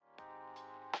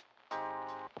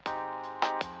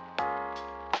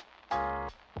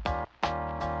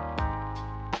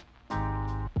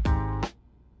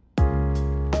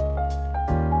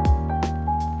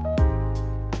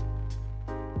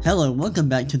Hello, welcome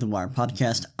back to the Wire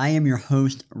Podcast. I am your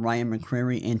host, Ryan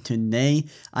McCrary, and today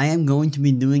I am going to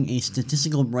be doing a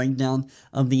statistical breakdown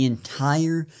of the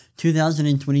entire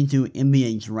 2022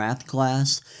 NBA draft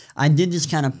class. I did this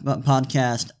kind of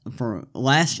podcast for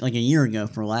a year ago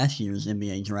for last year's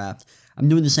NBA draft. I'm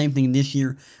doing the same thing this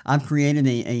year. I've created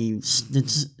a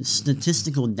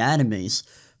statistical database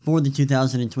for the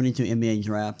 2022 NBA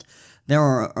draft. There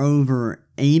are over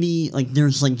 80,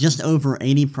 there's just over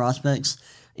 80 prospects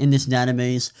in this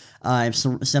database. I've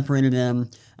separated them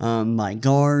by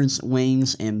guards,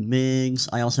 wings, and bigs.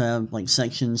 I also have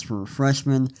sections for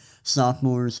freshmen,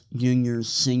 sophomores, juniors,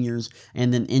 seniors,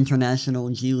 and then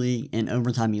international, G League, and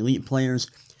overtime elite players.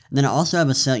 And then I also have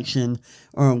a section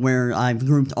where I've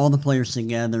grouped all the players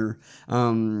together.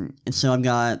 And so I've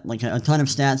got a ton of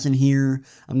stats in here.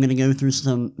 I'm going to go through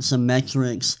some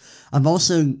metrics. I've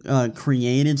also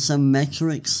created some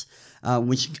metrics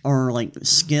which are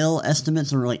skill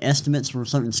estimates or estimates for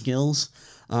certain skills.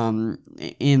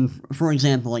 And for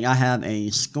example, I have a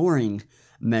scoring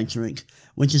metric,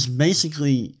 which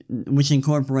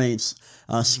incorporates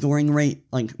scoring rate,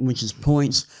 which is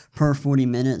points per 40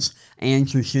 minutes, and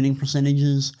true shooting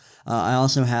percentages. I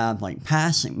also have my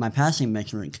passing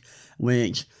metric,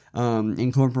 which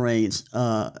incorporates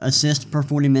assist per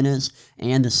 40 minutes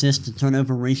and assist to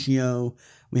turnover ratio.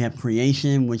 We have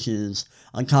creation, which is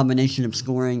a combination of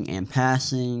scoring and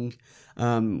passing.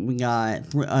 We got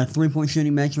a three-point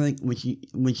shooting metric, which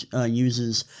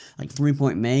uses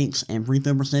 3-point makes and free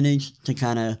throw percentage to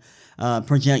kind of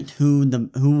project who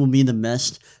will be the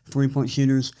best three-point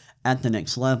shooters at the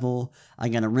next level. I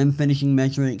got a rim finishing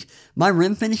metric. My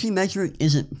rim finishing metric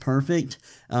isn't perfect.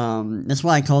 That's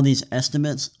why I call these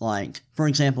estimates. For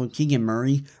example, Keegan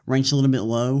Murray ranks a little bit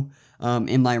low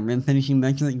in my rim finishing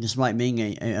metric, despite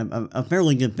being a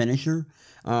fairly good finisher.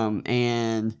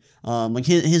 His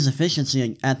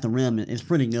efficiency at the rim is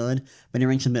pretty good, but he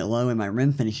ranks a bit low in my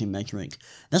rim finishing metric.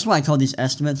 That's why I call these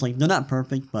estimates. They're not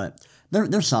perfect, but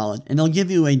they're solid, and they'll give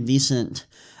you a decent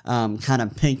kind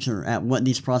of picture at what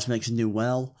these prospects do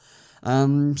well.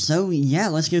 So yeah,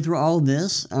 let's go through all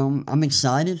this. I'm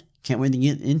excited. Can't wait to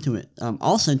get into it.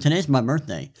 Also, today's my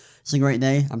birthday. It's a great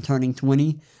day. I'm turning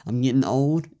 20. I'm getting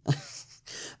old.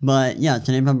 But yeah,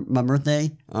 today's my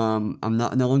birthday. I'm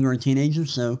no longer a teenager,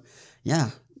 so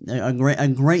yeah, a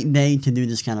great day to do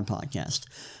this kind of podcast.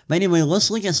 But anyway,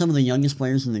 let's look at some of the youngest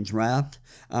players in the draft.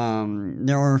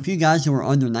 There are a few guys who are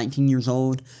under 19 years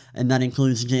old, and that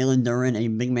includes Jalen Duren, a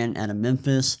big man out of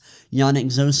Memphis, Yannick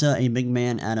Zosa, a big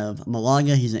man out of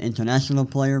Malaga. He's an international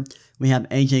player. We have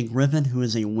AJ Griffin, who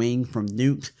is a wing from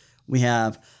Duke.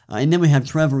 And then we have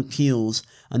Trevor Keels,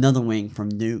 another wing from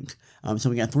Duke. So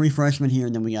we got 3 freshmen here,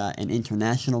 and then we got an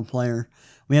international player.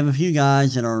 We have a few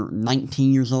guys that are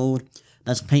 19 years old.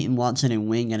 That's Peyton Watson, a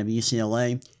wing out of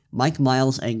UCLA. Mike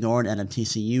Miles, a guard out of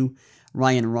TCU.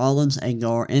 Ryan Rollins, a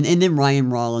guard. And then Ryan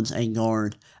Rollins, a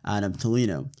guard out of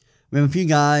Toledo. We have a few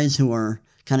guys who are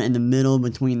kind of in the middle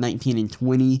between 19 and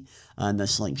 20.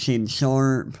 That's Shaden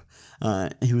Sharp,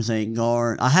 who's a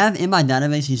guard. I have in my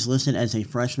database, he's listed as a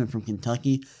freshman from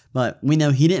Kentucky, but we know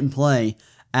he didn't play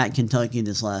at Kentucky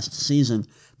this last season.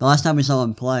 The last time we saw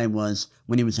him play was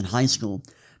when he was in high school.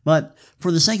 But for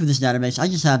the sake of this database, I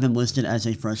just have him listed as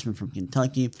a freshman from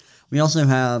Kentucky. We also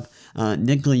have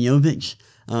Nikola Jovic,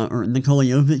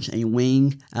 a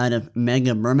wing out of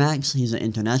Mega Burmax. He's an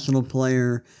international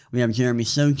player. We have Jeremy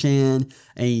Sochan,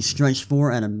 a stretch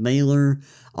 4 out of Baylor.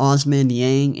 Osman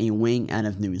Yang, a wing out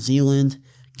of New Zealand.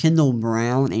 Kendall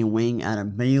Brown, a wing out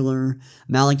of Baylor.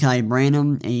 Malachi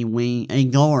Branham, a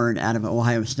guard out of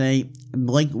Ohio State.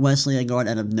 Blake Wesley, a guard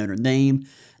out of Notre Dame.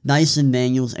 Dyson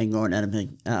Daniels, a guard out of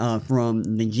from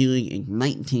the G League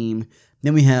Ignite team.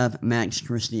 Then we have Max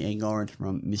Christie, a guard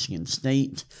from Michigan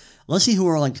State. Let's see who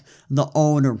are the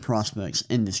older prospects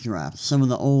in this draft. Some of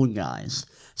the old guys.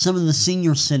 Some of the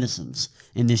senior citizens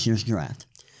in this year's draft.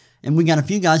 And we got a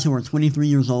few guys who are 23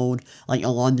 years old, like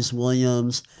Alondis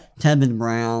Williams, Tevin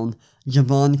Brown,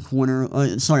 Javon Corner.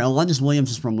 Alondis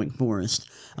Williams is from Wake Forest.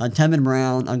 Tevin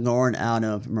Brown, a guard out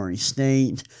of Murray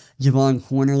State. Javon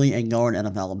Cornerly, a guard out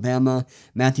of Alabama.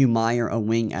 Matthew Meyer, a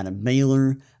wing out of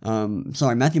Baylor.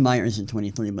 Matthew Meyer isn't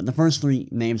 23, but the first 3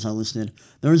 names I listed,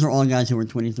 those are all guys who are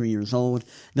 23 years old.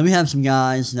 Then we have some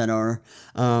guys that are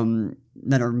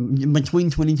between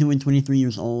 22 and 23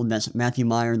 years old. That's Matthew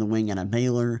Meyer, the wing out of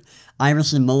Baylor.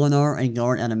 Iverson Molinar, a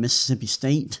guard out of Mississippi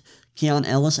State. Keon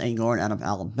Ellis, a guard out of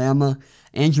Alabama.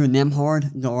 Andrew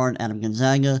Nemhard, guard out of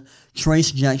Gonzaga.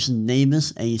 Trace Jackson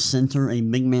Davis, a center, a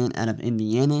big man out of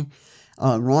Indiana.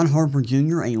 Ron Harper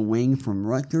Jr., a wing from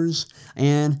Rutgers.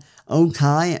 And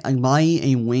Okai Agbayi,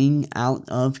 a wing out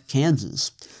of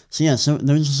Kansas. So yeah, so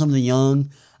those are some of the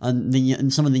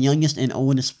some of the youngest and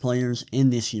oldest players in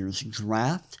this year's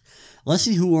draft. Let's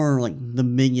see who are like the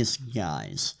biggest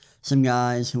guys. Some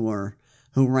guys who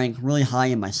rank really high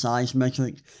in my size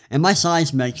metric, and my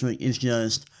size metric is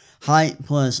just height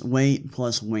plus weight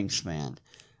plus wingspan.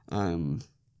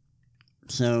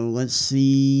 So let's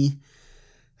see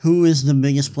who is the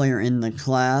biggest player in the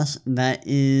class. That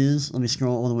is, let me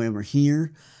scroll all the way over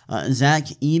here. Zach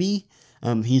Edey.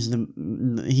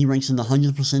 He ranks in the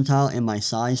 100th percentile in my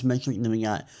size metric. And then we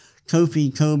got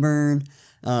Kofi Coburn,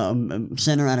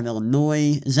 center out of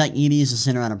Illinois. Zach Edey is a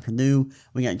center out of Purdue.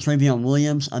 We got Travion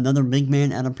Williams, another big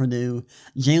man out of Purdue.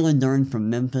 Jalen Dern from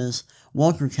Memphis.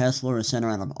 Walker Kessler, a center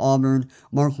out of Auburn.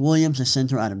 Mark Williams, a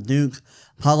center out of Duke.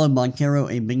 Paulo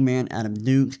Banchero, a big man out of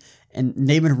Duke. And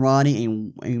David Roddy,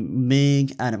 a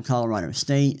big out of Colorado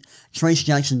State. Trace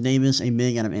Jackson Davis, a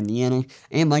big out of Indiana.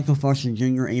 And Michael Foster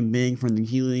Jr., a big from the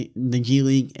G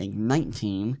League Ignite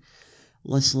team.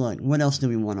 Let's look. What else do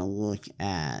we want to look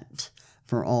at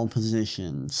for all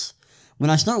positions? When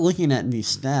I start looking at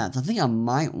these stats, I think I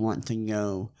might want to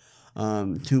go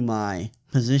to my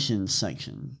positions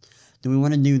section. Do we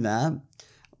want to do that?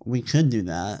 We could do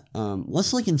that.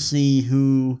 Let's look and see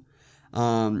who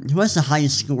has the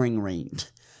highest scoring rate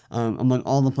among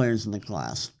all the players in the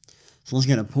class. So let's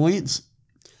go to points,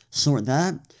 sort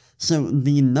that. So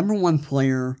the number one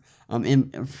player in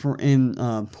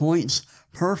points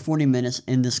per 40 minutes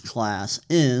in this class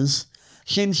is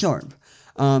Shane Sharp.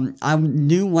 I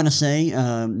do want to say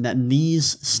that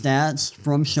these stats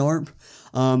from Sharp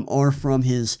are from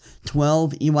his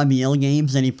 12 EYBL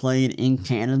games that he played in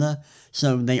Canada.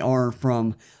 So they are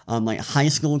from like high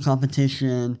school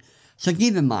competition. So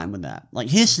keep in mind with that. Like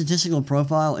his statistical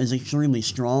profile is extremely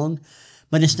strong,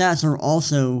 but his stats are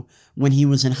also when he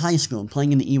was in high school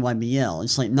playing in the EYBL.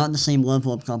 It's like not the same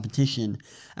level of competition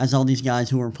as all these guys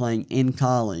who are playing in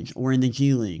college or in the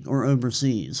G League or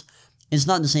overseas. It's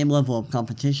not the same level of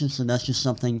competition, so that's just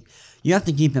something you have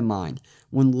to keep in mind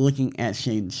when looking at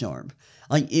Shaden Sharp.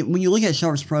 When you look at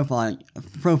Sharp's profile,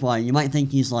 you might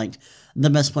think he's like the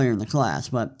best player in the class,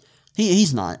 but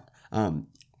he's not.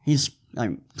 He's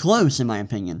close in my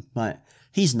opinion, but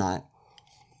he's not.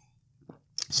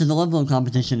 So the level of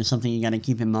competition is something you got to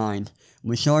keep in mind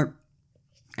with Sharp.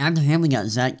 After him, we got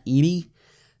Zach Edey.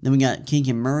 Then we got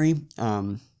Keegan Murray,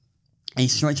 a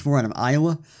stretch four out of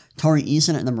Iowa. Tari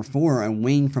Eason at number 4, a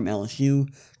wing from LSU.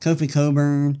 Kofi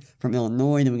Coburn from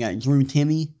Illinois. Then we got Drew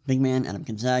Timme, big man out of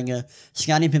Gonzaga.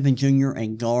 Scottie Pippen Jr., a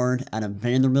guard out of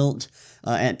Vanderbilt.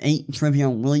 At 8,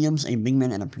 Trevion Williams, a big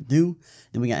man out of Purdue.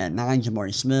 Then we got at 9,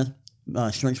 Jabari Smith,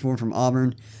 stretch forward from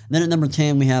Auburn. Then at number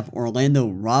 10, we have Orlando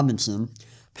Robinson,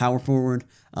 power forward,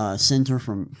 center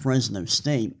from Fresno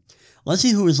State. Let's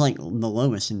see who is like the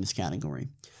lowest in this category.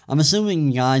 I'm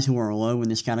assuming guys who are low in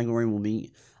this category will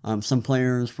be some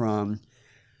players from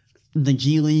the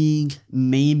G League,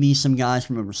 maybe some guys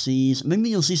from overseas. Maybe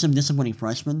you'll see some disappointing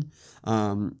freshmen,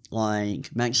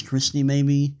 like Max Christie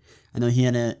maybe. I know he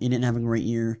didn't have a great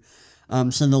year.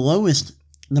 So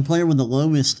the player with the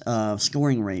lowest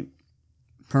scoring rate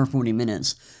per 40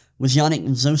 minutes was Yannick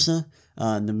Nzosa,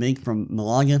 the big from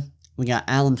Malaga. We got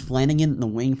Alan Flanagan, the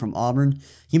wing from Auburn.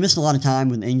 He missed a lot of time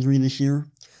with injury this year.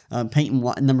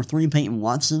 Number 3, Peyton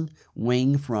Watson,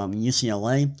 wing from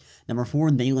UCLA. Number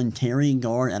 4, Dalen Terry,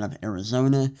 guard out of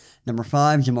Arizona. Number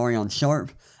 5, Jamarion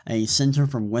Sharp, a center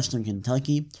from Western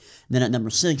Kentucky. Then at number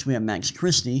 6, we have Max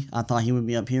Christie. I thought he would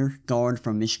be up here, guard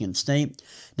from Michigan State.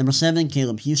 Number 7,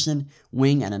 Caleb Houston,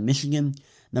 wing out of Michigan.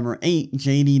 Number 8,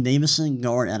 J.D. Davison,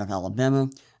 guard out of Alabama.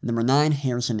 Number 9,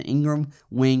 Harrison Ingram,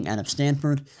 wing out of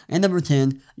Stanford. And number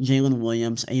 10, Jalen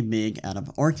Williams, a big out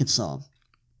of Arkansas.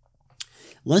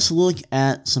 Let's look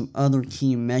at some other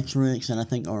key metrics that I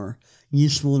think are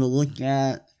useful to look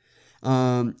at.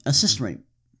 Assist rate.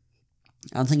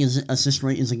 I think assist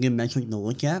rate is a good metric to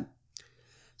look at.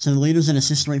 So the leaders in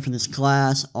assist rate for this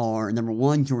class are number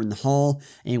 1, Jordan Hall,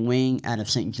 a wing out of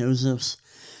St. Joseph's.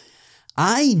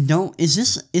 Is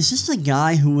this a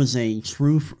guy who was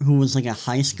like a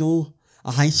high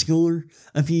schooler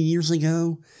a few years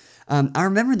ago? I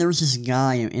remember there was this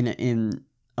guy in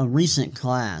a recent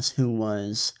class who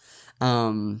was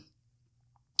like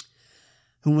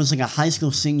a high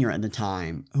school senior at the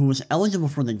time, who was eligible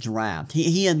for the draft.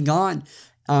 He didn't go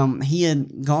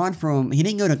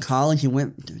to college. He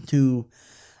went to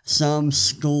some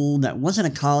school that wasn't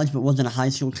a college but wasn't a high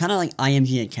school, kind of like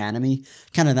IMG Academy,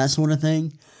 kind of that sort of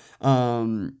thing.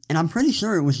 And I'm pretty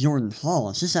sure it was Jordan Hall.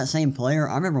 It's just that same player.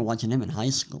 I remember watching him in high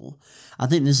school. I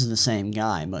think this is the same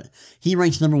guy, but he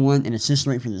ranks number 1 in assist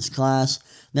rate for this class.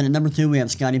 Then at number 2, we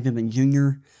have Scottie Pippen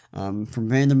Jr. From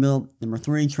Vanderbilt. Number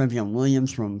 3, Trevion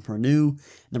Williams from Purdue.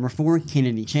 Number 4,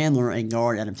 Kennedy Chandler, a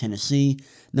guard out of Tennessee.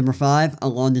 Number 5,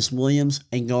 Alondes Williams,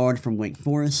 a guard from Wake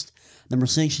Forest. Number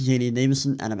 6, J.D.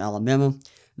 Davison out of Alabama.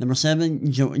 Number 7,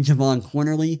 Javon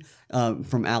Quinterly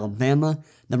from Alabama.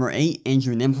 Number 8,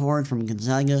 Andrew Nembhard from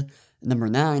Gonzaga. Number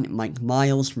 9, Mike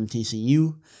Miles from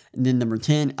TCU. And then number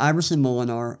 10, Iverson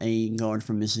Molinar, a guard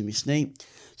from Mississippi State.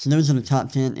 So those are the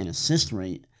top 10 in assist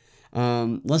rate.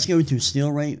 Let's go to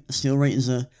steal rate. Steal rate is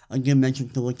a good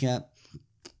metric to look at.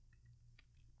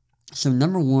 So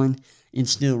number 1 in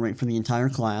steal rate for the entire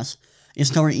class is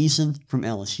Tari Eason from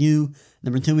LSU.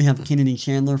 Number 2, we have Kennedy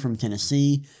Chandler from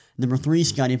Tennessee. Number 3,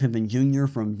 Scottie Pippen Jr.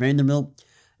 from Vanderbilt.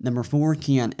 Number 4,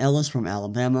 Keon Ellis from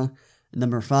Alabama.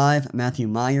 Number 5, Matthew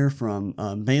Meyer from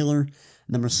Baylor.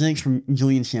 Number 6, from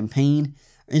Julian Champagnie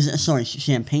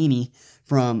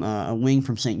from a wing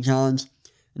from St. John's.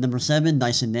 Number 7,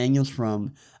 Dyson Daniels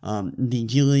from the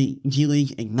G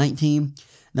League Ignite team.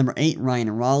 Number 8,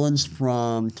 Ryan Rollins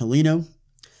from Toledo.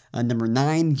 Number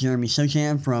 9, Jeremy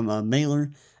Sochan from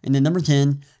Baylor. And then number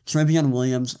 10, Trevion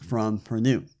Williams from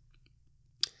Purdue.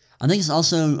 I think it's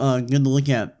also good to look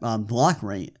at block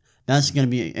rate. That's going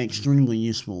to be extremely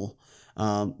useful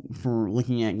for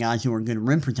looking at guys who are good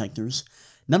rim protectors.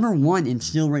 Number 1 in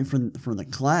steal rate for the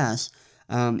class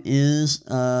is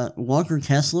Walker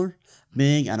Kessler,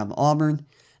 big out of Auburn.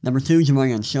 Number 2,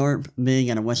 Jamarion Sharp, big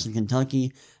out of Western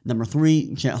Kentucky. Number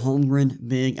 3, Chet Holmgren,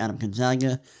 big out of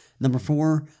Gonzaga. Number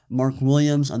 4, Mark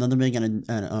Williams, another big out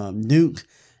of Duke.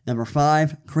 Number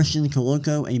 5, Christian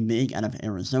Koloko, a big out of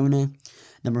Arizona.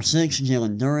 Number 6,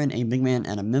 Jalen Duren, a big man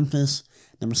out of Memphis.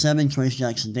 Number 7, Trace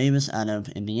Jackson Davis out of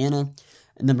Indiana.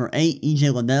 Number 8, E.J.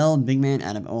 Liddell, big man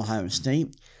out of Ohio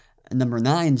State. Number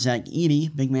 9, Zach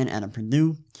Edey, big man out of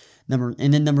Purdue.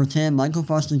 And then number 10, Michael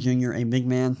Foster Jr., a big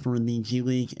man for the G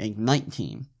League Ignite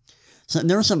team. So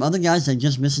there are some other guys that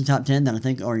just missed the top 10 that I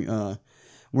think are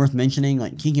worth mentioning,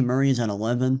 like Keegan Murray is at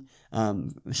 11,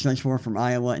 stretch 4 from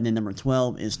Iowa, and then number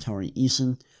 12 is Tari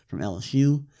Eason from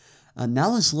LSU. Now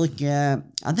let's look at,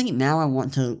 I think now I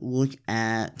want to look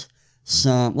at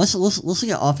some, let's look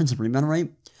at offensive rebound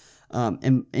rate.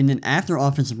 And then after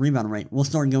offensive rebound rate, we'll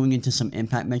start going into some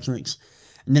impact metrics.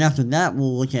 And then after that,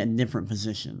 we'll look at different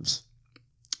positions.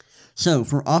 So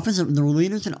for the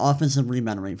leaders in offensive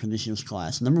rebound rate for this year's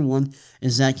class, number 1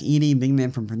 is Zach Edey, big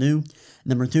man from Purdue.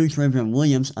 Number 2, Trevion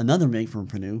Williams, another big from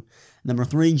Purdue. Number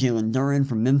 3, Jalen Duren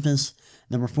from Memphis.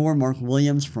 Number 4, Mark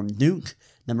Williams from Duke.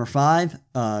 Number 5,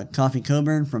 Kofi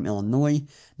Coburn from Illinois.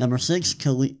 Number 6,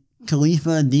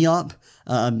 Khalifa Diop,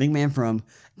 a big man from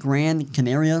Gran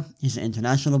Canaria. He's an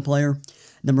international player.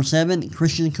 Number 7,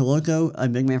 Christian Koloko, a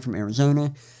big man from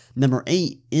Arizona. Number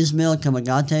 8, Ismail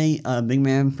Kamagate, a big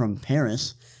man from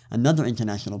Paris, another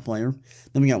international player.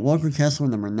 Then we got Walker Kessler,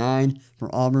 number 9,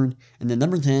 for Auburn. And then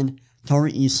number 10,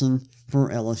 Tari Eason for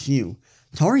LSU.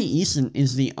 Tari Eason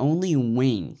is the only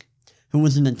wing who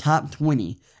was in the top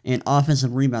 20 in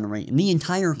offensive rebound rate in the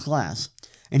entire class,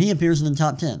 and he appears in the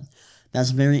top 10.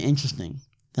 That's very interesting.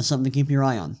 That's something to keep your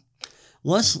eye on.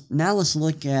 Let's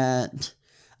look at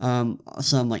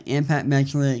some like impact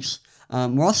metrics.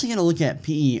 We're also going to look at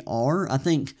PER. I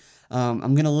think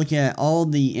I'm going to look at all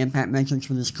the impact metrics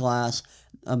for this class.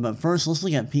 But first, let's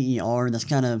look at PER. That's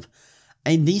kind of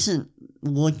a decent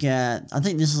look at, I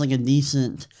think this is like a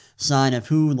decent sign of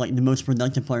who like the most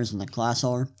productive players in the class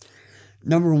are.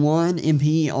 Number 1 in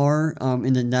PER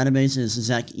in the database is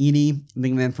Zach Edey,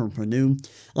 big man from Purdue.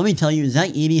 Let me tell you, Zach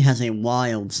Edey has a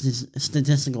wild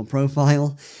statistical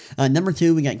profile. Number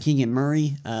 2, we got Keegan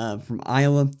Murray from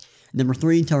Iowa. Number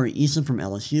 3, Tari Eason from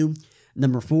LSU.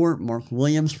 Number 4, Mark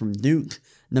Williams from Duke.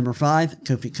 Number 5,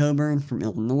 Kofi Coburn from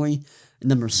Illinois.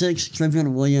 Number 6,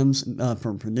 Trevion Williams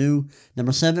from Purdue.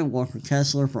 Number 7, Walker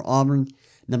Kessler for Auburn.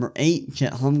 Number 8,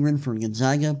 Chet Holmgren for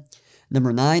Gonzaga.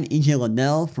 Number 9, E.J.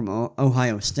 Liddell from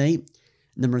Ohio State.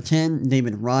 Number 10,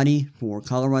 David Roddy for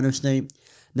Colorado State.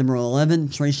 Number 11,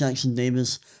 Trace Jackson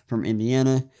Davis from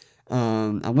Indiana.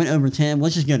 I went over 10.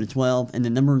 Let's just go to 12. And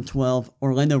then number 12,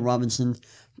 Orlando Robinson,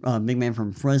 big man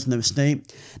from Fresno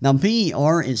State. Now,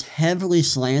 PER is heavily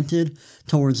slanted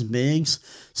towards bigs.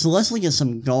 So let's look at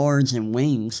some guards and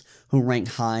wings who rank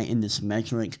high in this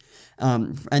metric.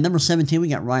 At number 17, we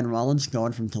got Ryan Rollins,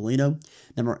 guard from Toledo.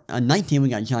 Number 19, we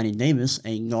got Johnny Davis,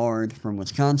 a guard from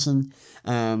Wisconsin.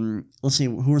 Let's see,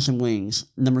 who are some wings?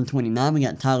 Number 29, we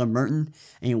got Tyler Burton,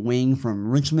 a wing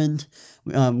from Richmond.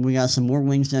 We got some more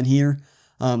wings down here.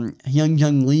 Hyun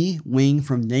Jung Lee, wing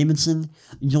from Davidson.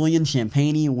 Julian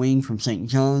Champagne, wing from St.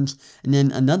 John's. And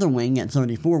then another wing at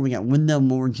 34, we got Wendell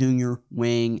Moore Jr.,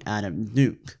 wing out of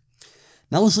Duke.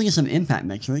 Now let's look at some impact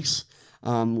metrics.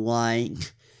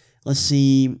 Let's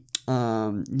see,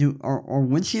 are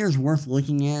win shares worth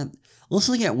looking at? Let's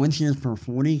look at win shares per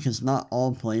 40, because not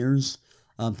all players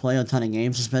play a ton of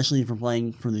games, especially if you're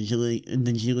playing for the G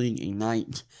League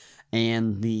Ignite,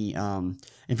 and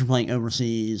if you're playing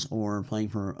overseas or playing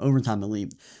for Overtime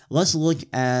Elite. Let's look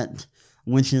at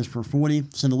win shares per 40.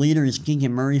 So the leader is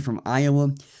Keegan Murray from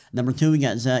Iowa. Number 2, we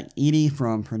got Zach Edey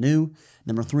from Purdue.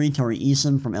 Number 3, Tari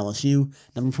Eason from LSU.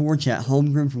 Number 4, Chet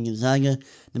Holmgren from Gonzaga.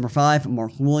 Number 5,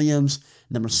 Mark Williams.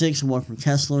 Number 6, Walker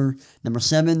Kessler. Number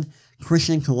 7,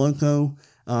 Christian Koloko.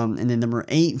 And then number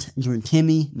 8, Drew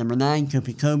Timme. Number 9,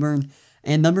 Kofi Coburn.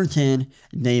 And number 10,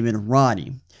 David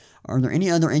Roddy. Are there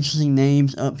any other interesting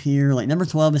names up here? Like number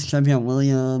 12 is Trevion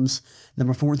Williams.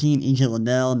 Number 14, E.J.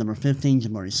 Liddell. Number 15,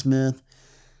 Jabari Smith.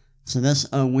 So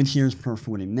that's win shares per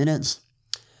 40 minutes.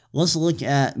 Let's look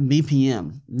at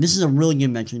BPM. This is a really good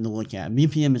metric to look at.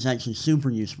 BPM is actually super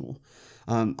useful.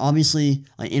 Obviously,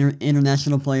 like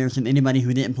international players and anybody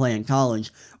who didn't play in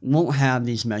college won't have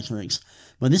these metrics,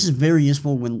 but this is very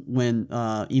useful when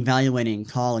evaluating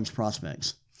college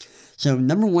prospects. So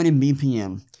number 1 in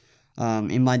BPM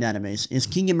in my database is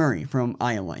Keegan Murray from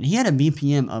Iowa, and he had a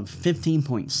BPM of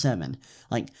 15.7.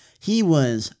 Like, he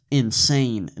was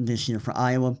insane this year for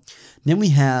Iowa. Then we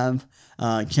have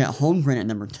Chet Holmgren at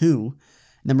number 2.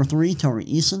 Number 3, Tari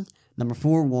Eason. Number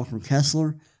 4, Walker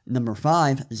Kessler. Number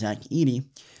 5, Zach Edey.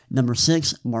 Number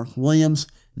 6, Mark Williams.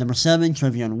 Number 7,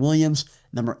 Trevion Williams.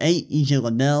 Number 8, E.J.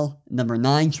 Liddell. Number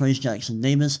 9, Trace Jackson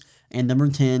Davis. And number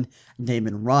 10,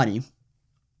 David Roddy.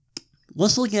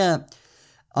 Let's look at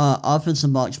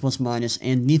offensive box plus minus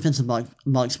and defensive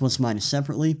box plus minus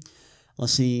separately.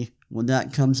 Let's see when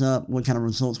that comes up, what kind of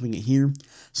results we get here.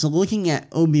 So looking at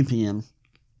OBPM,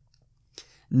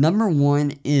 number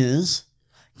 1 is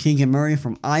Keegan Murray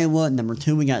from Iowa. Number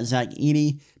 2, we got Zach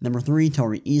Edey. Number 3,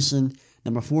 Tari Eason.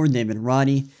 Number 4, David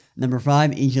Roddy. Number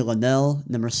 5, E.J. Liddell.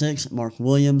 Number 6, Mark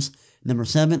Williams. Number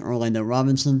 7, Orlando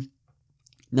Robinson.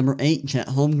 Number 8, Chet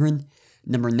Holmgren.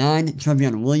 Number 9,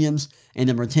 Trevion Williams. And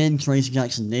number 10, Trace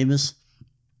Jackson Davis.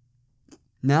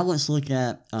 Now let's look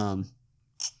at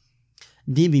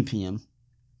DBPM.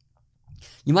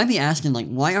 You might be asking, like,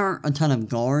 why aren't a ton of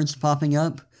guards popping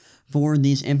up for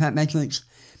these impact metrics?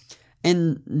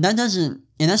 And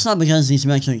that's not because these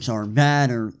metrics are bad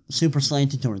or super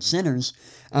slanted towards centers.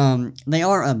 They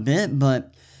are a bit,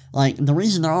 but like the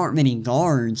reason there aren't many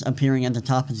guards appearing at the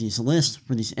top of these lists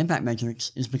for these impact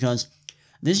metrics is because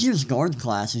this year's guard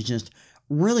class is just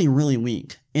really, really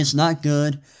weak. It's not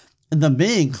good. The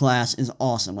big class is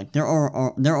awesome. Like there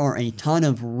are a ton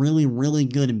of really, really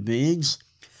good bigs,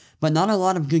 but not a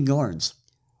lot of good guards.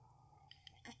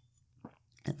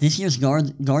 This year's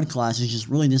guard class is just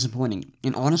really disappointing,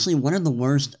 and honestly, one of the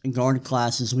worst guard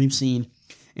classes we've seen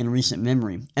in recent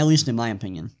memory, at least in my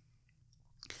opinion.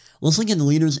 Let's look at the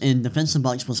leaders in defensive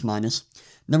box plus minus.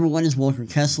 Number 1 is Walker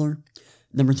Kessler.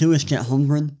 Number 2 is Chet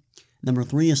Holmgren. Number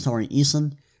 3 is Tari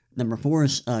Eason. Number 4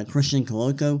 is Christian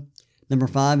Koloko. Number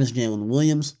 5 is Jalen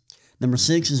Williams. Number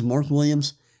 6 is Mark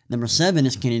Williams. Number 7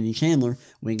 is Kennedy Chandler.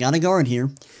 We got a guard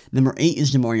here. Number 8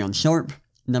 is Jamarion Sharp.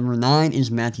 Number 9 is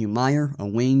Matthew Meyer, a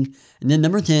wing. And then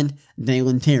number 10,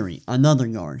 Dalen Terry, another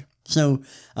guard. So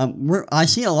I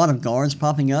see a lot of guards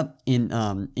popping up in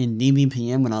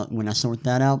DBPM when I sort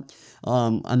that out.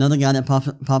 Another guy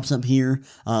that pops up here,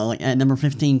 like at number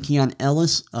 15, Keon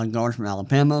Ellis, a guard from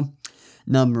Alabama.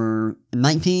 Number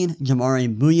 19,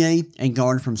 Jamari Bouye, a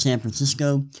guard from San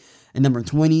Francisco. And number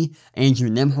 20, Andrew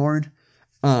Nemhard.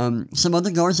 Some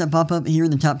other guards that pop up here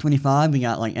in the top 25, we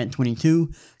got like at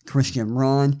 22, Christian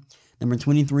Braun. Number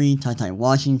 23, Ty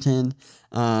Washington.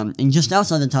 And just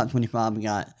outside the top 25, we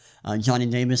got Johnny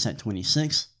Davis at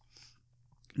 26.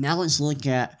 Now let's look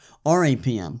at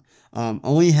RAPM.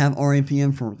 Only have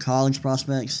RAPM for college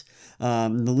prospects. The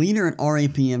leader in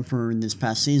RAPM for this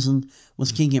past season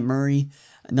was Keegan Murray.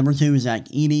 Number 2 is Zach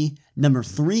Edey. Number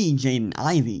 3, Jaden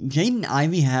Ivey. Jaden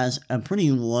Ivey has a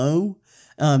pretty low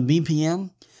BPM,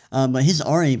 but his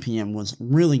RAPM was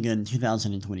really good in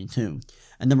 2022.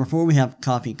 And number 4, we have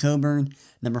Kofi Coburn.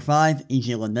 Number 5,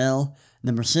 E.J. Liddell.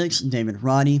 Number 6, David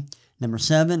Roddy. Number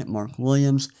 7, Mark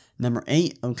Williams. Number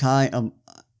 8, Okai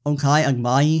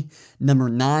Agbayi. Number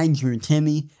 9, Drew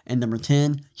Timme. And number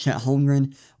 10, Chet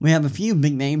Holmgren. We have a few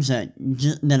big names that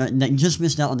just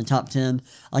missed out on the top 10,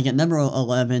 like at number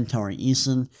 11, Tari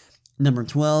Eason. Number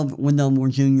 12, Wendell Moore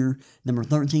Jr. Number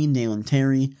 13, Dalen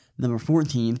Terry. Number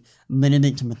 14,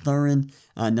 Benedict Mathurin.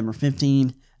 Number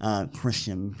 15,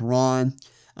 Christian Braun.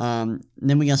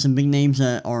 Then we got some big names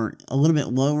that are a little bit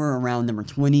lower around number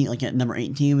 20. Like at number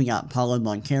 18, we got Paulo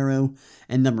Banchero.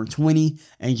 And number 20,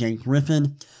 AJ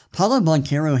Griffin. Paulo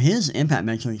Banchero, his impact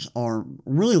metrics are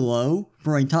really low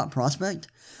for a top prospect.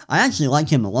 I actually like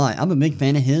him a lot. I'm a big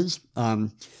fan of his.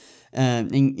 And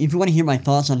if you want to hear my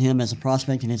thoughts on him as a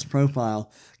prospect and his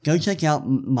profile, go check out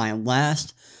my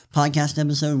last podcast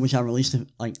episode, which I released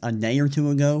like a day or two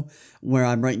ago, where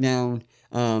I break down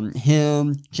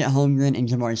him, Chet Holmgren, and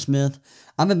Jabari Smith.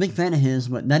 I'm a big fan of his,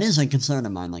 but that is a concern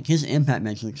of mine. Like, his impact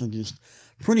metrics are just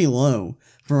pretty low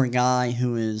for a guy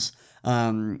who is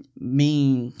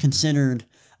being considered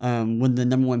with the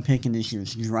number 1 pick in this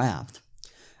year's draft.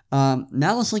 Now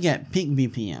let's look at peak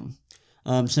BPM.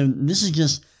 So this is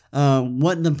just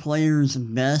what the player's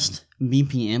best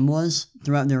BPM was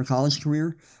throughout their college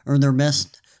career, or their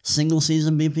best single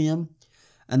season BPM.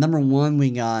 At number 1,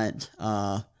 we got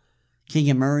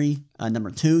Keegan Murray. Number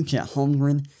 2, Chet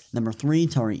Holmgren. Number 3,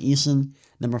 Tari Eason.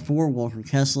 Number 4, Walker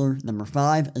Kessler. Number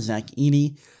 5, Zach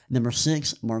Edey. Number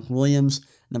 6, Mark Williams.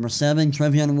 Number 7,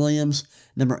 Trevion Williams.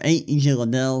 Number 8, E.J.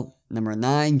 Liddell. Number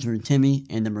 9, Drew Timme.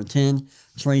 And number 10,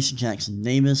 Trace Jackson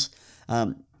Davis.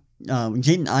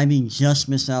 Jaden Ivey just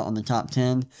missed out on the top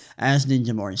 10, as did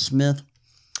Jabari Smith.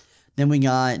 Then we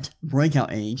got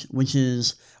breakout age, which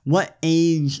is what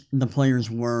age the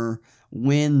players were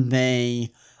when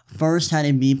they first had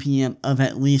a BPM of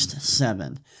at least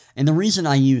 7. And the reason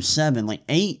I use 7, like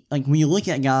 8, like when you look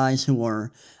at guys who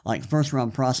are like first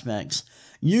round prospects,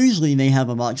 usually they have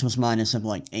a box plus minus of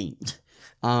like 8.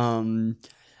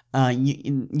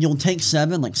 You'll take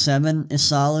 7, like 7 is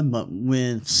solid, but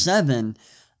with 7,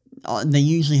 they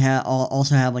usually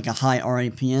also have like a high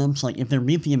RAPM. So like if their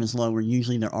BPM is lower,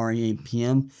 usually their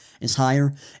RAPM is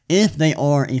higher if they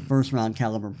are a first round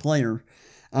caliber player.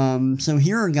 So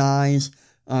here are guys.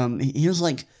 Here's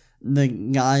like the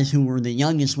guys who were the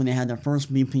youngest when they had their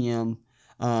first BPM,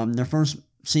 their first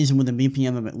season with a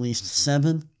BPM of at least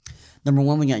 7. Number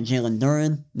 1, we got Jalen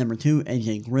Duren. Number 2,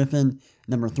 AJ Griffin.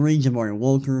 Number 3, Jabari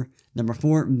Walker. Number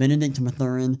 4, Benedict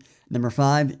Mathurin. Number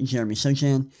 5, Jeremy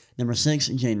Sochan. Number 6,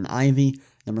 Jaden Ivey.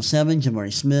 Number 7,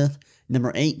 Jabari Smith.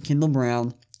 Number 8, Kendall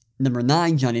Brown. Number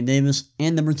 9, Johnny Davis.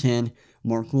 And number 10,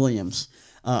 Mark Williams.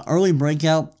 Early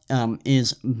breakout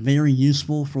is very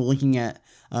useful for looking at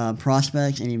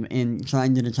prospects and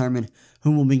trying to determine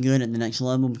who will be good at the next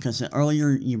level, because the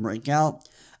earlier you break out,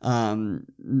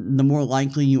 the more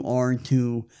likely you are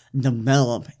to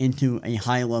develop into a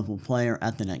high-level player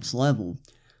at the next level.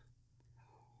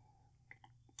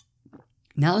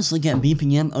 Now let's look at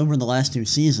BPM over the last 2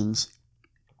 seasons.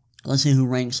 Let's see who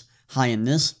ranks high in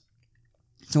this.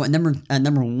 So at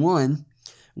number 1,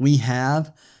 we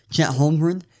have Chet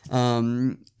Holmgren.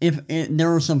 If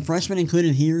there are some freshmen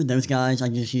included here, those guys, I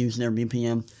just used their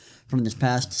BPM from this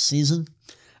past season.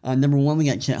 Number 1, we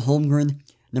got Chet Holmgren.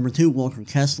 Number 2, Walker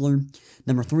Kessler.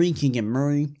 Number 3, Keegan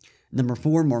Murray. Number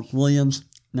 4, Mark Williams.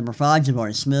 Number 5,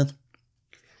 Jabari Smith.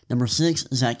 Number 6,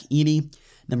 Zach Edey.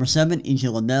 Number 7, E.J.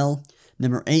 Liddell.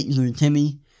 Number 8, Drew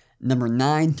Timme. Number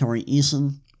 9, Tari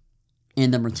Eason.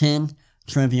 And number 10,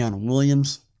 Trevion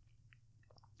Williams.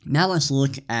 Now let's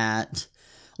kind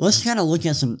of look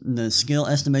at the skill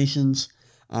estimations.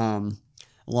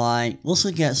 Let's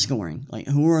look at scoring. Like,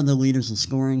 who are the leaders in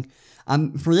scoring?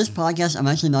 For this podcast, I'm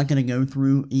actually not going to go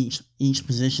through each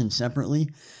position separately.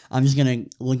 I'm just going to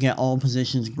look at all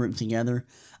positions grouped together,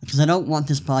 because I don't want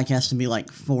this podcast to be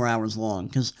like 4 hours long,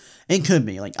 because it could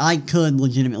be. Like, I could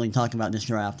legitimately talk about this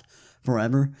draft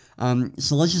forever.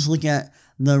 So let's just look at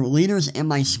the leaders and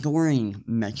my scoring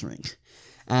metric.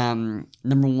 Number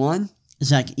 1,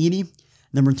 Zach Edey.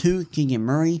 Number 2, Keegan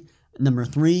Murray. Number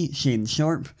 3, Shaden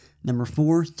Sharp. Number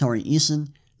 4, Tari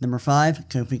Eason. Number 5,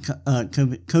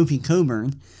 Kofi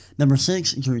Coburn. Number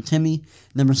 6, Drew Timme.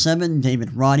 Number 7,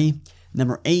 David Roddy.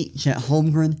 Number 8, Chet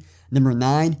Holmgren. Number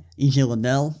 9, E.J.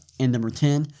 Liddell. And number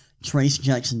 10, Trace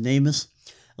Jackson Davis.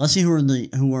 Let's see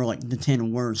who are like the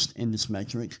 10 worst in this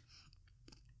metric.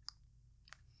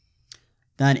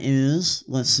 That is,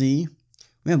 let's see.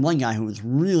 We have one guy who was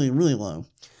really, really low.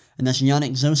 And that's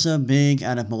Yannick Zosa, big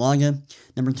out of Malaga.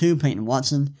 Number 2, Peyton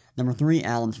Watson. Number 3,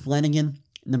 Alan Flanagan.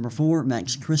 Number 4,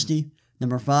 Max Christie.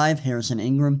 Number 5, Harrison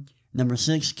Ingram. Number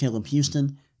 6, Caleb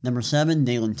Houston. Number 7,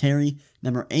 Dalen Terry.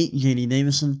 Number 8, J.D.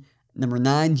 Davison. Number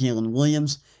 9, Jalen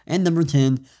Williams. And number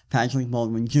 10, Patrick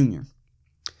Baldwin Jr.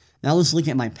 Now let's look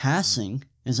at my passing.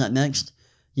 Is that next?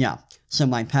 Yeah. So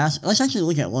my let's actually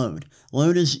look at load.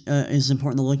 Load is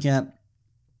important to look at.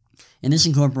 And this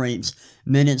incorporates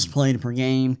minutes played per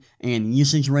game and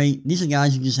usage rate. These are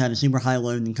guys who just had a super high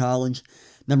load in college.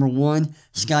 Number 1,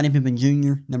 Scottie Pippen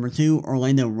Jr. Number 2,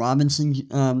 Orlando Robinson.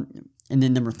 And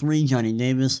then number 3, Johnny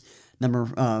Davis.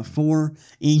 Number 4,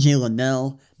 E.J.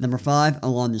 Liddell. Number 5,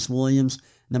 Alondes Williams.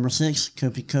 Number 6,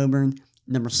 Kofi Cockburn.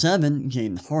 Number 7,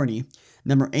 Jaden Hardy.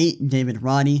 Number 8, David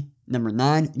Roddy. Number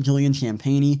 9, Julian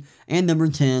Champagnie. And number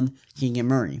 10, Keegan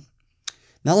Murray.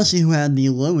 Now let's see who had the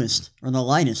lowest or the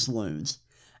lightest loads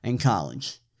in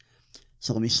college.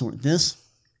 So let me sort this.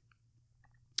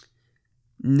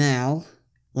 Now,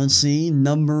 let's see.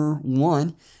 Number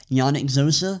 1, Yannick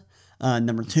Zosa.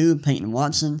 Number 2, Peyton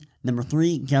Watson. Number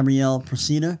 3, Gabriel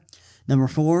Procida. Number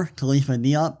 4, Khalifa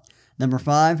Diop. Number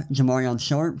 5, Jamarion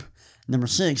Sharp. Number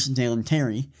 6, Dalen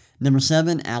Terry. Number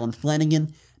 7, Alan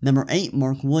Flanagan. Number 8,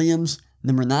 Mark Williams.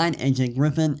 Number 9, AJ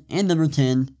Griffin. And number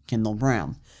 10, Kendall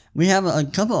Brown. We have a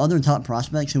couple other top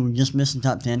prospects who we just missed the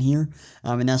top 10 here,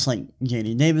 and that's like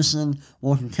J.D. Davison,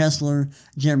 Walker Kessler,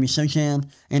 Jeremy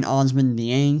Sochan, and Osmond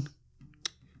Dieng.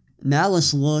 Now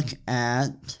let's look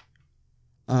at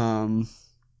what I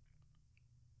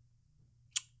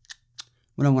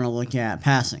want to look at,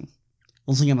 passing.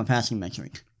 Let's look at my passing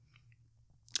metric.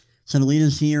 So the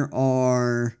leaders here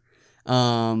are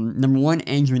number 1,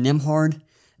 Andrew Nemhard.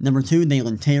 Number 2,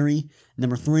 Dalen Terry.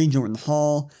 Number 3, Jordan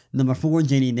Hall. Number 4,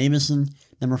 J.D. Davison.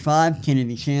 Number 5,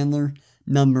 Kennedy Chandler.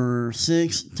 Number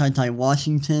 6, Ty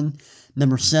Washington.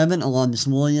 Number 7, Alondes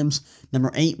Williams. Number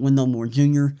 8, Wendell Moore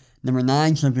Jr. Number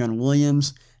 9, Trevion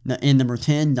Williams. And number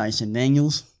 10, Dyson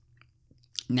Daniels.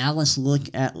 Now we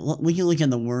can look at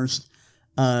the worst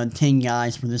 10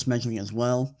 guys for this metric as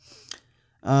well.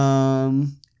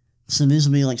 So these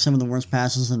will be like some of the worst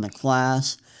passes in the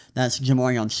class. That's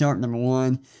Jamarion Sharp, number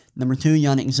 1. Number 2,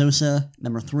 Yannick Zosa.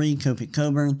 Number 3, Kofi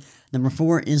Cockburn. Number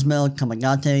 4, Ismail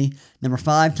Kamagate. Number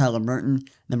 5, Tyler Burton.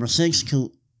 Number 6,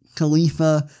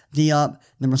 Khalifa Diop.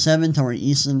 Number 7, Tari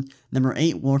Eason. Number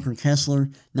 8, Walker Kessler.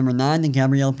 Number 9,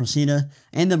 Gabriel Procida.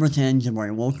 And number 10,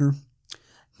 Jabari Walker.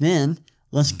 Then,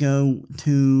 let's go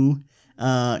to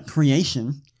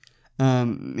creation.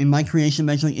 In my creation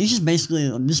metric, it's just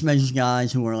basically, this measures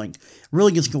guys who are like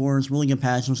really good scorers, really good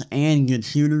passers, and good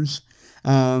shooters.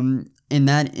 In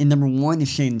number 1 is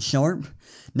Shaedon Sharp.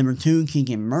 Number 2,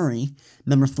 Keegan Murray.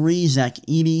 Number 3, Zach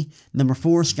Edey. Number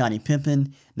 4, Scottie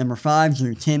Pippen. Number 5,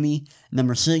 Drew Timme.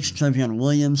 Number 6, Trevion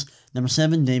Williams. Number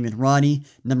 7, David Roddy.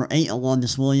 Number 8,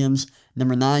 Alondes Williams.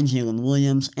 Number 9, Jalen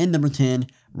Williams. And number 10,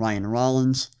 Ryan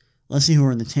Rollins. Let's see who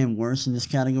are the 10 worst in this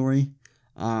category.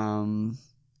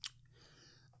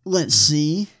 Let's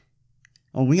see.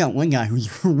 Oh, we got one guy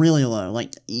who's really low,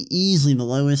 like easily the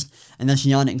lowest, and that's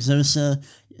Yannick Zosa.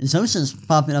 Zosa's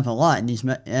popping up a lot in these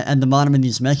at the bottom of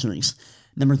these metrics.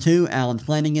 Number 2, Alan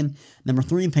Flanagan. Number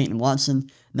 3, Peyton Watson.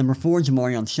 Number 4,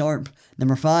 Jamarion Sharp.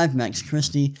 Number 5, Max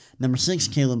Christie. Number 6,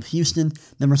 Caleb Houston.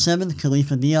 Number 7,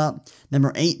 Khalifa Diop.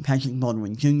 Number 8, Patrick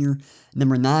Baldwin Jr.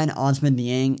 Number 9, Osmond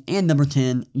Dieng. And number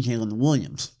 10, Jalen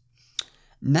Williams.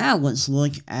 Now let's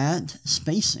look at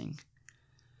spacing.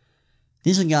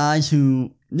 This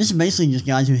is basically just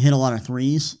guys who hit a lot of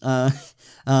threes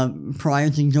prior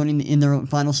to joining in their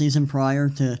final season, prior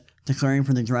to declaring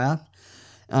for the draft.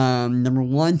 Number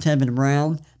 1, Tevin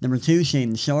Brown. Number 2,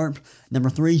 Shaedon Sharp.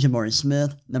 Number 3, Jabari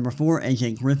Smith. Number 4,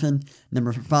 AJ Griffin.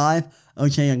 Number 5,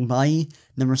 Ochai Agbayi.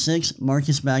 Number 6,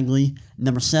 Marcus Bagley.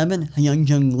 Number 7,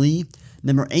 Hyunjung Lee.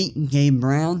 Number 8, Gabe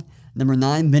Brown. Number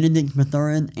 9, Benedict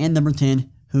Mathurin. And number 10,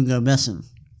 Hugo Besson.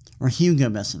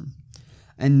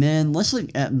 And then let's look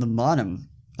at the bottom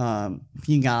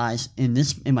few guys in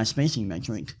my spacing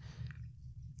metric.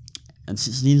 And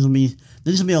these will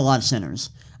be a lot of centers.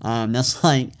 That's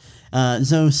like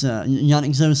Zosa,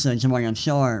 Yannick Zosa, Jamarion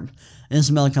Sharp,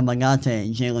 Ismail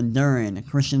Kamagate, Jalen Duren,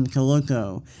 Christian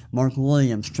Koloko, Mark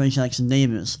Williams, Trey Jackson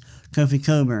Davis, Kofi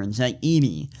Cockburn, Zach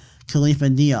Edey, Khalifa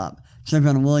Diop,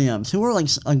 Trevion Williams, who are like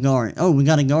a guard. Oh, we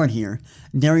got a guard here.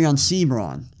 Darion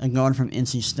Sebron, a guard from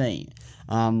NC State.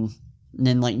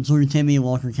 Then like Drew Timme,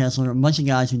 Walker Kessler, a bunch of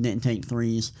guys who didn't take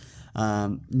threes.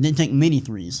 Didn't take many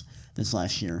threes this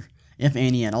last year, if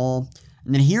any at all.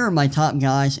 And then here are my top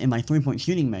guys in my three-point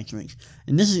shooting metric.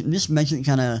 And this metric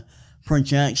kind of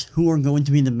projects who are going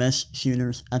to be the best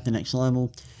shooters at the next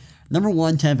level. Number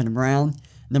 1, Tevin Brown.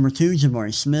 Number 2,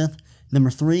 Jabari Smith. Number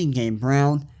 3, Gabe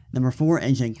Brown. Number 4,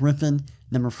 AJ Griffin.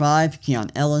 Number 5, Keon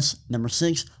Ellis. Number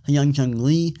 6, Hyunjung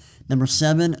Lee. Number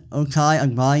 7, Ochai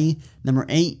Agbayi. Number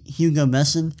 8, Hugo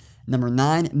Besson. Number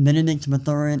 9, Benedict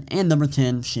Mathurin. And number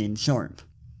 10, Shaedon Sharp.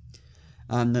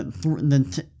 I'm not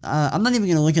even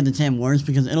going to look at the 10 words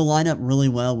because it'll line up really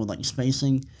well with like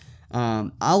spacing.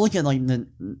 I'll look at like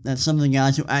at some of the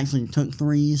guys who actually took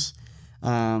threes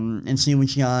and see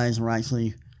which guys were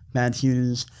actually bad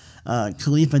shooters.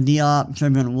 Khalifa Diop,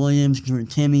 Trevion Williams, Drew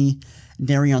Timme,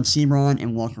 Darion Sebron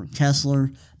and Walker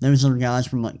Kessler. Those are guys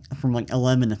from like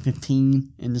 11 to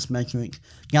 15 in this metric.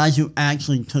 Guys who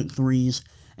actually took threes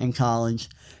in college.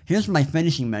 Here's my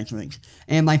finishing metric.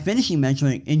 And my finishing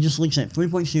metric, it just looks at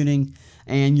three-point shooting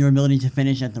and your ability to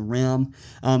finish at the rim.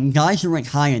 Guys who rank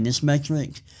high in this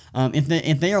metric,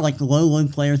 if they are like low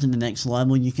players in the next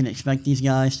level, you can expect these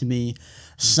guys to be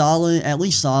solid, at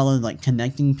least solid, like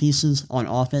connecting pieces on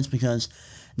offense, because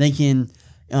they can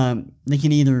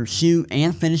either shoot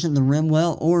and finish at the rim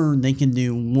well, or they can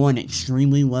do one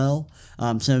extremely well.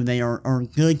 So they are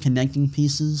good connecting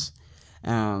pieces.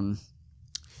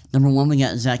 Number 1, we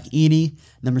got Zach Edey.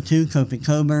 Number 2, Kofi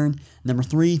Coburn. Number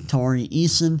 3, Tari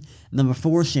Eason. Number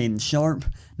 4, Shaden Sharp.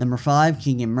 Number 5,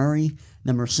 Keegan Murray.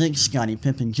 Number 6, Scottie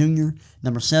Pippen Jr.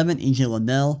 Number 7, E.J.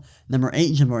 Liddell. Number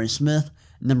 8, Jabari Smith.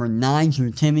 Number 9,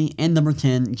 Drew Timme. And number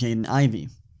 10, Jaden Ivey.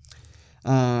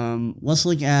 Let's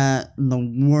look at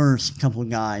the worst couple of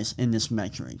guys in this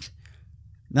metric.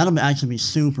 That'll actually be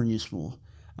super useful.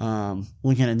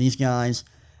 Looking at these guys.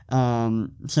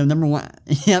 So number 1,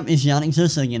 yep, is Yannick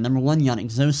Zosa again. Number 1,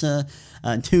 Yannick Zosa.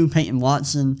 2, Peyton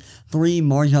Watson. 3,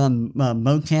 Marjon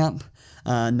Beauchamp.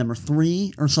 Number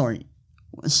 3, or sorry,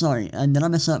 did I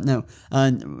mess up? No.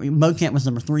 Beauchamp was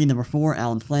number 3. Number 4,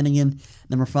 Allen Flanagan.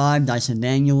 Number 5, Dyson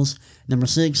Daniels. Number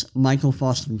 6, Michael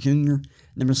Foster Jr.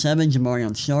 Number 7,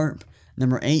 Jamarion Sharp.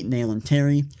 Number 8, Nayland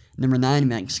Terry. Number 9,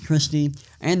 Max Christie.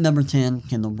 And number 10,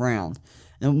 Kendall Brown.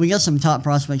 Now, we got some top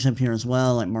prospects up here as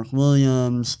well, like Mark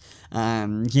Williams,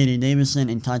 J.D. Davison,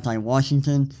 and Ty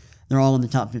Washington. They're all in the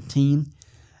top 15.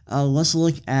 Let's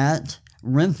look at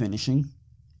rim finishing.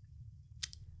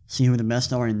 See who the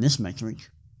best are in this metric.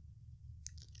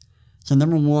 So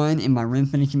number 1 in my rim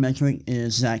finishing metric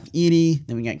is Zach Edey.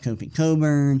 Then we got Kofi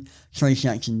Coburn, Trey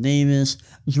Jackson Davis,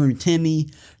 Drew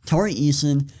Timme, Tari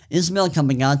Eason, Ismael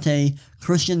Kabagate,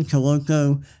 Christian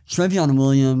Koloko, Trevion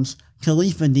Williams,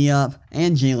 Khalifa Diop,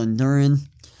 and Jalen Duren.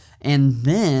 And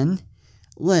then,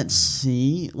 let's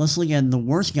look at the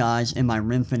worst guys in my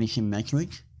rim finishing metric.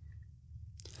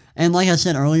 And like I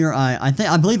said earlier, I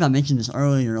believe I mentioned this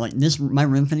earlier, like my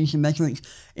rim finishing metric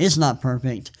is not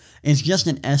perfect. It's just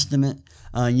an estimate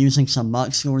using some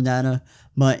box score data.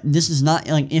 But this is not,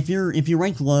 like, if you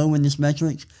rank low in this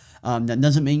metric, that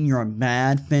doesn't mean you're a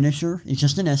bad finisher. It's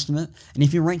just an estimate. And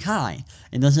if you rank high,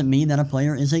 it doesn't mean that a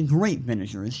player is a great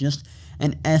finisher. It's just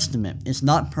an estimate. It's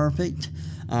not perfect.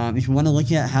 If you want to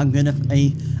look at how good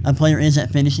a player is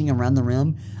at finishing around the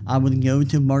rim, I would go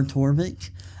to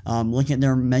Bartorvik. Look at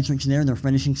their metrics there, their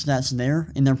finishing stats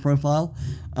there in their profile.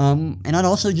 And I'd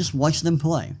also just watch them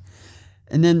play.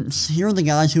 And then here are the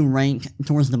guys who rank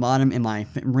towards the bottom in my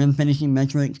rim finishing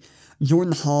metric.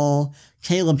 Jordan Hall,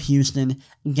 Caleb Houston,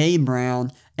 Gabe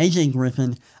Brown, AJ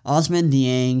Griffin, Osman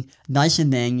Dieng,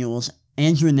 Dyson Daniels,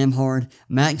 Andrew Nembhard,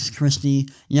 Max Christie,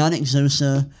 Yannick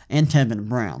Zosa, and Tevin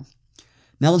Brown.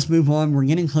 Now let's move on. We're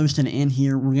getting close to the end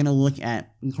here. We're going to look at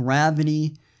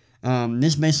gravity.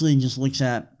 This basically just looks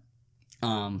at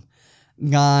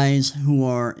guys who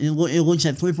are, it looks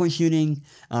at three-point shooting,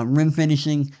 rim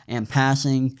finishing, and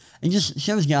passing. It just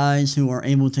shows guys who are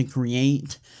able to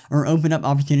create or open up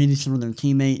opportunities for their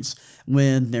teammates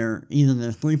with either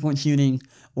their three-point shooting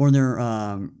or their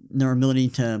ability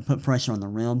to put pressure on the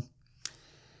rim.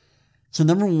 So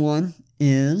number 1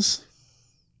 is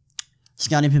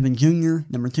Scottie Pippen Jr.,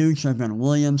 number 2, Trevion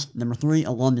Williams, number 3,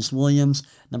 Alondas Williams,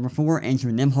 number 4,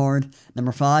 Andrew Nembhard,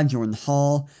 number 5, Jordan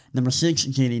Hall, number 6,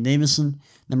 J.D. Davison,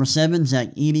 number 7, Zach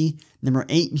Edey, number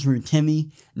 8, Drew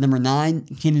Timme, number 9,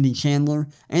 Kennedy Chandler,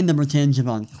 and number 10,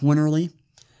 Javon Quinterly.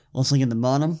 Let's look at the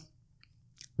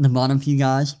bottom few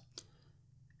guys,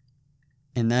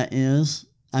 and that is,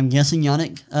 I'm guessing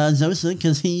Yannick Zosa,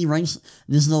 because he ranks,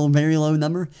 this is a very low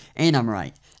number, and I'm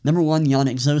right. Number 1,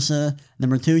 Yannick Zosa.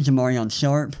 Number 2, Jamarion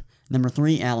Sharp. Number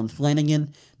 3, Allen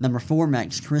Flanagan. Number 4,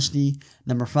 Max Christie.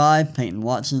 Number 5, Peyton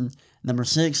Watson. Number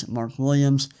 6, Mark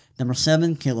Williams. Number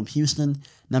 7, Caleb Houston.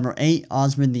 Number 8,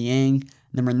 Osman Dieng.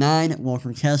 Number 9,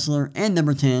 Walker Kessler. And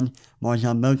number 10,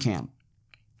 Marjon Beauchamp.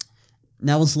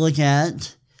 Now let's look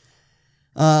at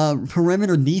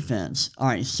perimeter defense.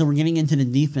 Alright, so we're getting into the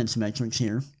defense metrics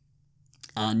here.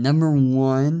 Number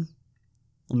 1,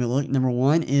 let me look. Number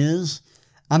 1 is,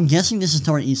 I'm guessing this is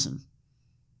Tari Eason.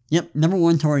 Yep, number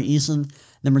 1, Tari Eason.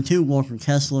 Number 2, Walker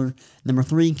Kessler. Number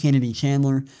 3, Kennedy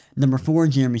Chandler. Number 4,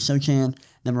 Jeremy Sochan.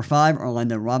 Number 5,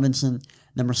 Orlando Robinson.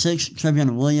 Number 6,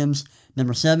 Trevion Williams.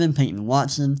 Number 7, Peyton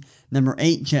Watson. Number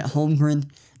 8, Chet Holmgren.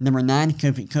 Number 9,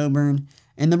 Kofi Coburn.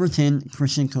 And number 10,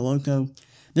 Christian Koloko.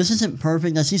 This isn't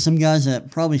perfect. I see some guys that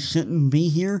probably shouldn't be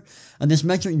here. This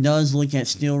metric does look at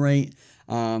steal rate,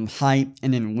 height,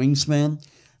 and then wingspan.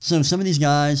 So some of these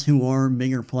guys who are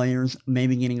bigger players may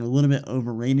be getting a little bit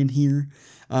overrated here.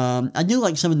 I do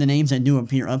like some of the names that do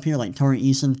appear up here, like Tari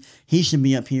Eason. He should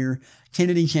be up here.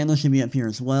 Kennedy Chandler should be up here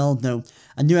as well, though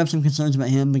I do have some concerns about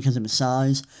him because of his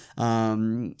size.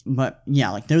 But yeah,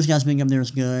 like those guys being up there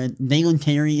is good. Dalen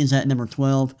Terry is at number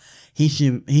 12. He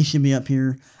should be up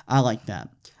here. I like that.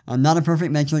 Not a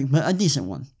perfect metric, but a decent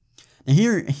one. Now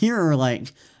here are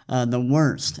like the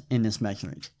worst in this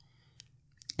metric,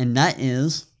 and that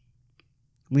is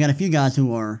we got a few guys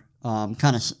who are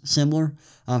kind of similar,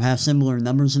 have similar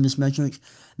numbers in this metric.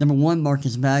 Number 1,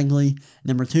 Marcus Bagley.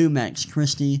 Number 2, Max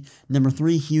Christie. Number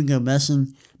 3, Hugo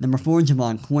Besson. Number 4,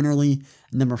 Javon Quinterly.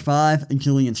 Number 5,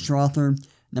 Julian Strother.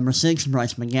 Number 6,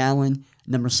 Bryce McGowan.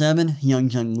 Number 7, Young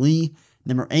Lee.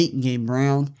 Number 8, Gabe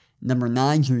Brown. Number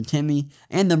 9, Drew Timme.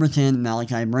 And number 10,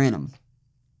 Malachi Branham.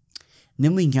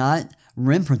 Then we got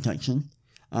rim protection.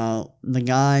 The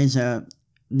guys,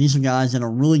 these are guys that are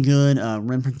really good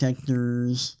rim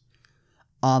protectors.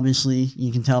 Obviously,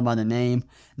 you can tell by the name.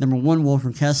 Number 1,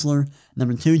 Walker Kessler.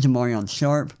 Number 2, Jamarion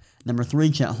Sharp. Number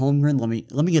 3, Chet Holmgren.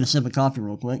 Let me get a sip of coffee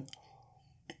real quick.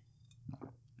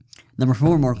 Number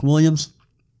 4, Mark Williams.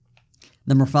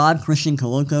 Number 5, Christian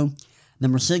Coloco.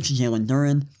 Number 6, Jalen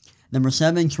Duren. Number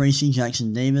 7, Tracy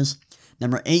Jackson Davis.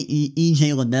 Number 8,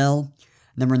 E.J. Liddell.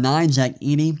 Number 9, Zach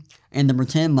Edey. And number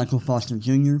 10, Michael Foster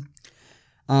Jr.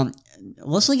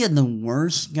 Let's look at the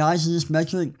worst guys in this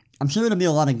metric. I'm sure it'll be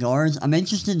a lot of guards. I'm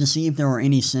interested to see if there are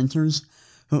any centers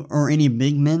or any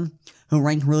big men who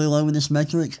rank really low in this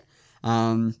metric.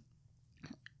 No,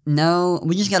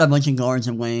 we just got a bunch of guards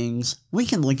and wings. We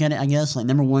can look at it, I guess. Like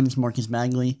number 1 is Marcus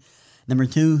Bagley. Number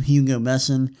 2, Hugo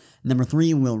Besson. Number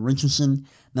 3, Will Richardson.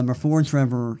 Number 4,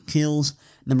 Trevor Kills.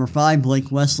 Number 5,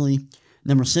 Blake Wesley.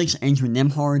 Number 6, Andrew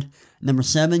Nemhard. Number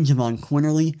 7, Javon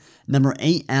Quinterly. Number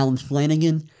 8, Alan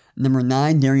Flanagan. Number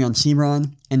 9, Darion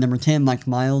Sebron. And number 10, Mike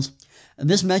Miles.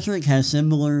 This metric has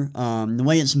similar, the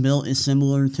way it's built is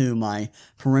similar to my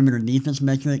perimeter defense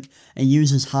metric. It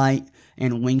uses height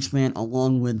and wingspan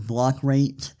along with block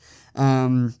rate.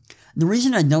 The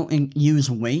reason I don't use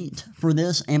weight for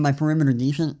this and my perimeter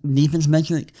defense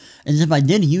metric is if I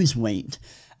did use weight,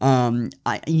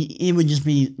 it would just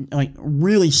be like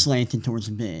really slanted towards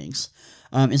bigs.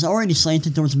 It's already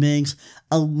slanted towards bigs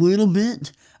a little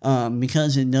bit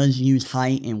because it does use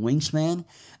height and wingspan.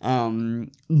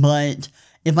 But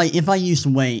if I used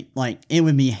weight, like it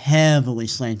would be heavily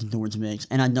slanted towards bigs,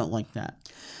 and I don't like that.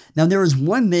 Now there is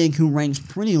one big who ranks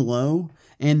pretty low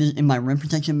in my rim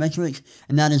protection metric,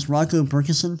 and that is Rocco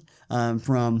Perkison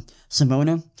from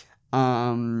Savona.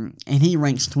 And he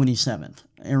ranks 27th.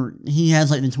 He has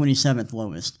like the 27th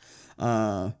lowest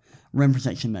rim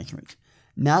protection metric.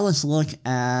 Now let's look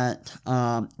at,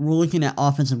 we're looking at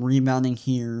offensive rebounding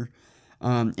here.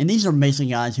 And these are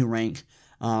basically guys who rank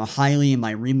highly in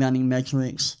my rebounding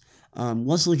metrics.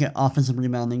 Let's look at offensive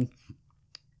rebounding.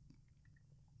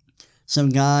 So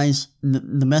guys,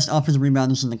 the best offensive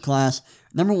rebounders in the class.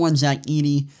 Number 1, Zach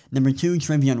Edey. Number 2,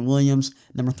 Trevion Williams.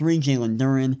 Number 3, Jalen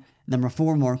Duren. Number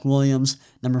 4, Mark Williams.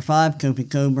 Number 5, Kofi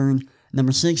Coburn.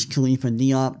 Number 6, Khalifa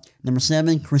Diop. Number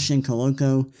 7, Christian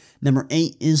Coloco. Number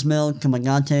 8, Ismail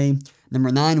Kamagate.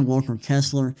 Number 9, Walker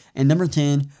Kessler. And number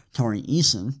 10, Tari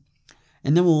Eason.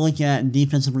 And then we'll look at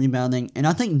defensive rebounding. And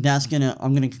I think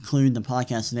I'm gonna conclude the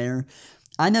podcast there.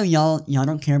 I know y'all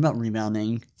don't care about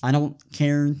rebounding. I don't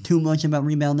care too much about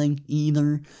rebounding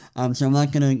either. So I'm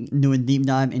not gonna do a deep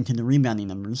dive into the rebounding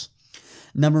numbers.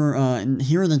 Here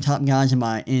are the top guys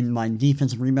in my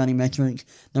defensive rebounding metric.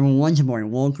 Number 1, Jabari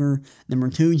Walker. Number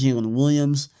 2, Jalen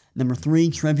Williams. Number 3,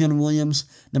 Trevion Williams.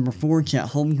 Number 4, Chet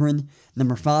Holmgren.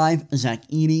 Number 5, Zach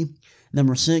Edey.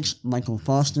 Number 6, Michael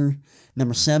Foster.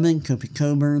 Number 7, Kofi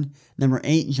Coburn. Number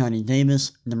 8, Johnny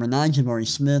Davis. Number 9, Jabari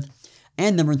Smith.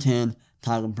 And number 10,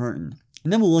 Tyler Burton.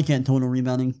 And then we'll look at total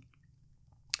rebounding.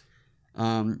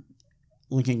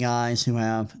 Look at guys who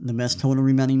have the best total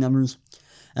rebounding numbers.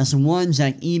 That's 1,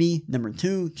 Zach Edey. Number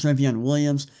 2, Trevion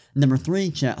Williams. Number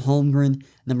 3, Chet Holmgren.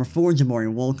 Number 4,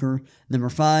 Jabari Walker. Number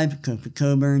 5, Kofi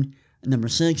Coburn. Number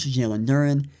 6, Jalen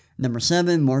Duren. Number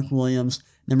 7, Mark Williams.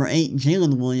 Number 8,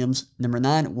 Jalen Williams. Number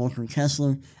 9, Walker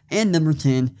Kessler. And number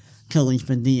 10,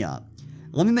 Khalifa Diop.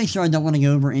 Let me make sure I don't want to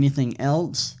go over anything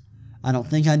else. I don't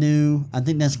think I do. I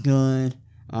think that's good.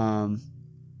 I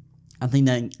think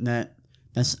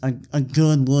that's a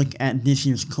good look at this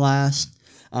year's class.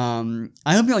 I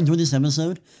hope you all enjoyed this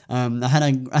episode. I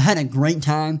had a great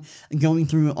time going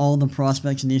through all the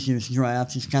prospects in this year's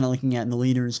draft, just kind of looking at the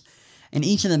leaders and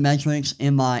each of the metrics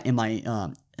in my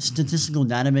statistical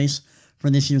database for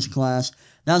this year's class.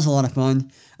 that was a lot of fun.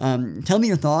 Tell me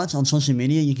your thoughts on social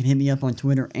media. You can hit me up on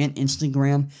Twitter and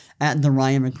Instagram at the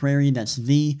Ryan McCrary. That's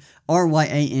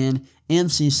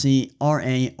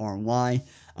TheRyanMCCRary.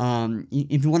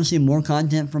 If you want to see more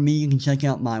content from me, you can check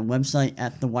out my website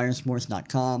at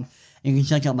thewiresports.com. You can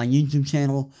check out my YouTube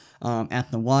channel at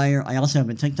The Wire. I also have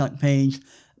a TikTok page,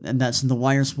 and that's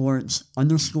TheWireSports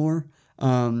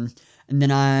 _. And then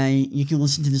you can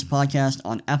listen to this podcast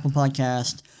on Apple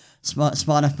Podcast,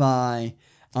 Spotify.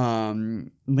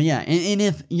 But yeah, and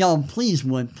if y'all please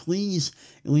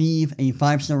leave a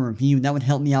 5-star review. That would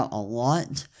help me out a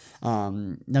lot.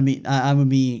 I would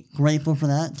be grateful for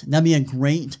that. That'd be a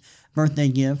great birthday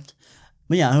gift.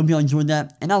 But yeah, I hope y'all enjoyed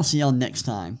that, and I'll see y'all next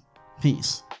time.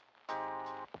 Peace.